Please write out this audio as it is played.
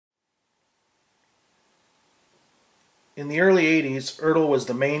In the early 80s, Ertl was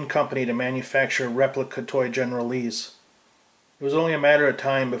the main company to manufacture replica toy General Lees. It was only a matter of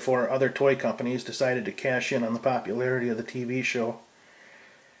time before other toy companies decided to cash in on the popularity of the TV show.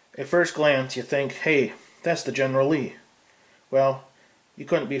 At first glance, you think, hey, that's the General Lee. Well, you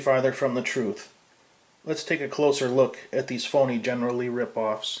couldn't be farther from the truth. Let's take a closer look at these phony General Lee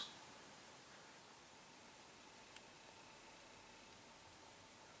rip-offs.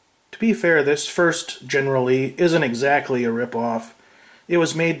 To be fair, this first General Lee isn't exactly a rip-off. It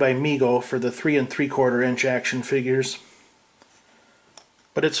was made by Mego for the 3 3/4 inch action figures.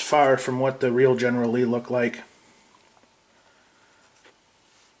 But it's far from what the real General Lee looked like.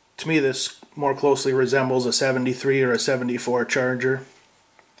 To me, this more closely resembles a 73 or a 74 Charger.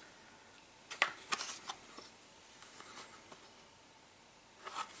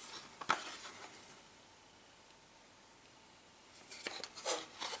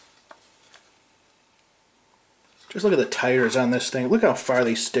 Just look at the tires on this thing. Look how far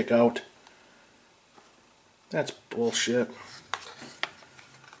they stick out. That's bullshit.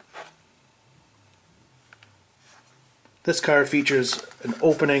 This car features an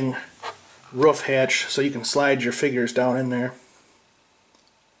opening roof hatch so you can slide your figures down in there.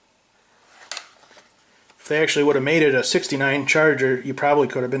 If they actually would have made it a 69 Charger, you probably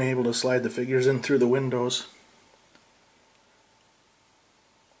could have been able to slide the figures in through the windows.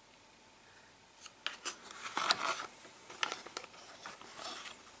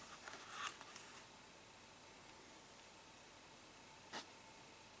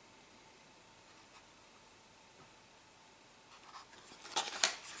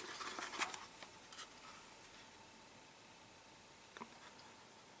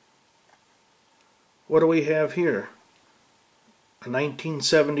 What do we have here? A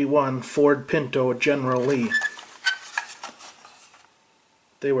 1971 Ford Pinto General Lee.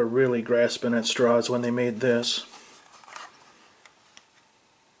 They were really grasping at straws when they made this.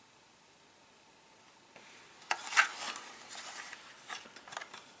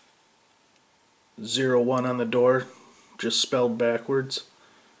 '01 on the door, just spelled backwards.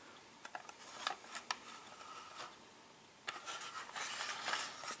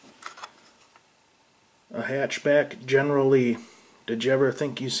 A hatchback General Lee. Did you ever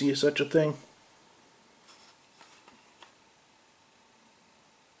think you see such a thing?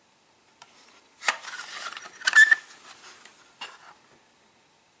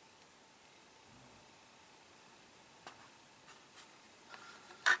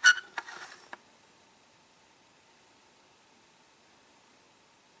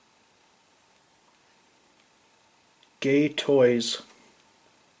 Gay Toys,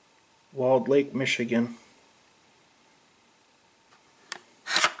 Walled Lake, Michigan.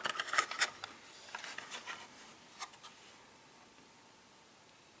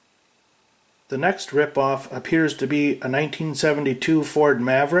 The next rip-off appears to be a 1972 Ford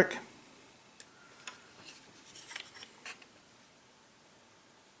Maverick.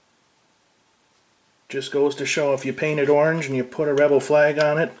 Just goes to show if you paint it orange and you put a rebel flag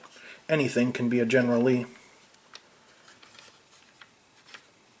on it, anything can be a General Lee.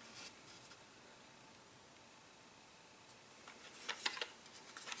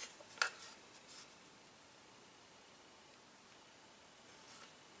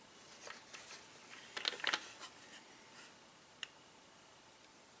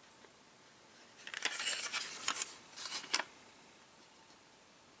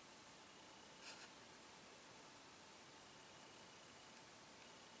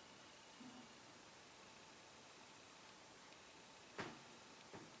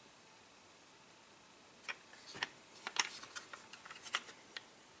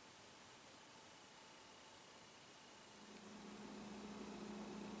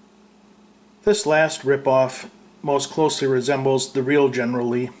 This last rip-off most closely resembles the real General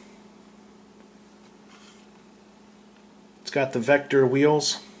Lee. It's got the vector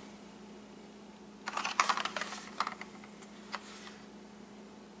wheels.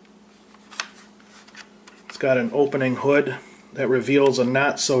 It's got an opening hood that reveals a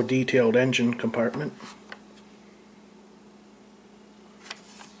not so detailed engine compartment.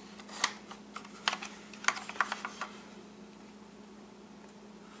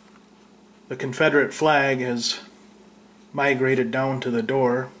 The Confederate flag has migrated down to the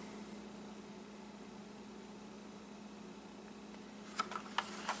door.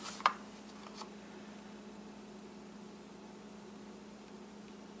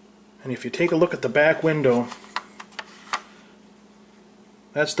 And if you take a look at the back window,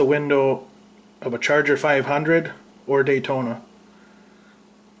 that's the window of a Charger 500 or Daytona.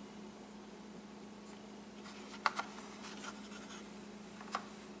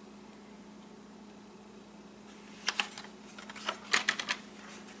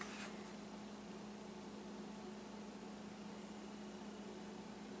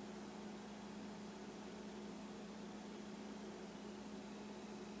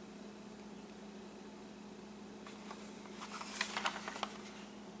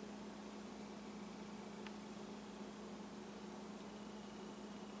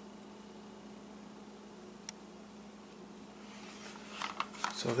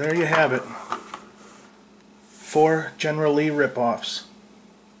 So there you have it. 4 General Lee ripoffs.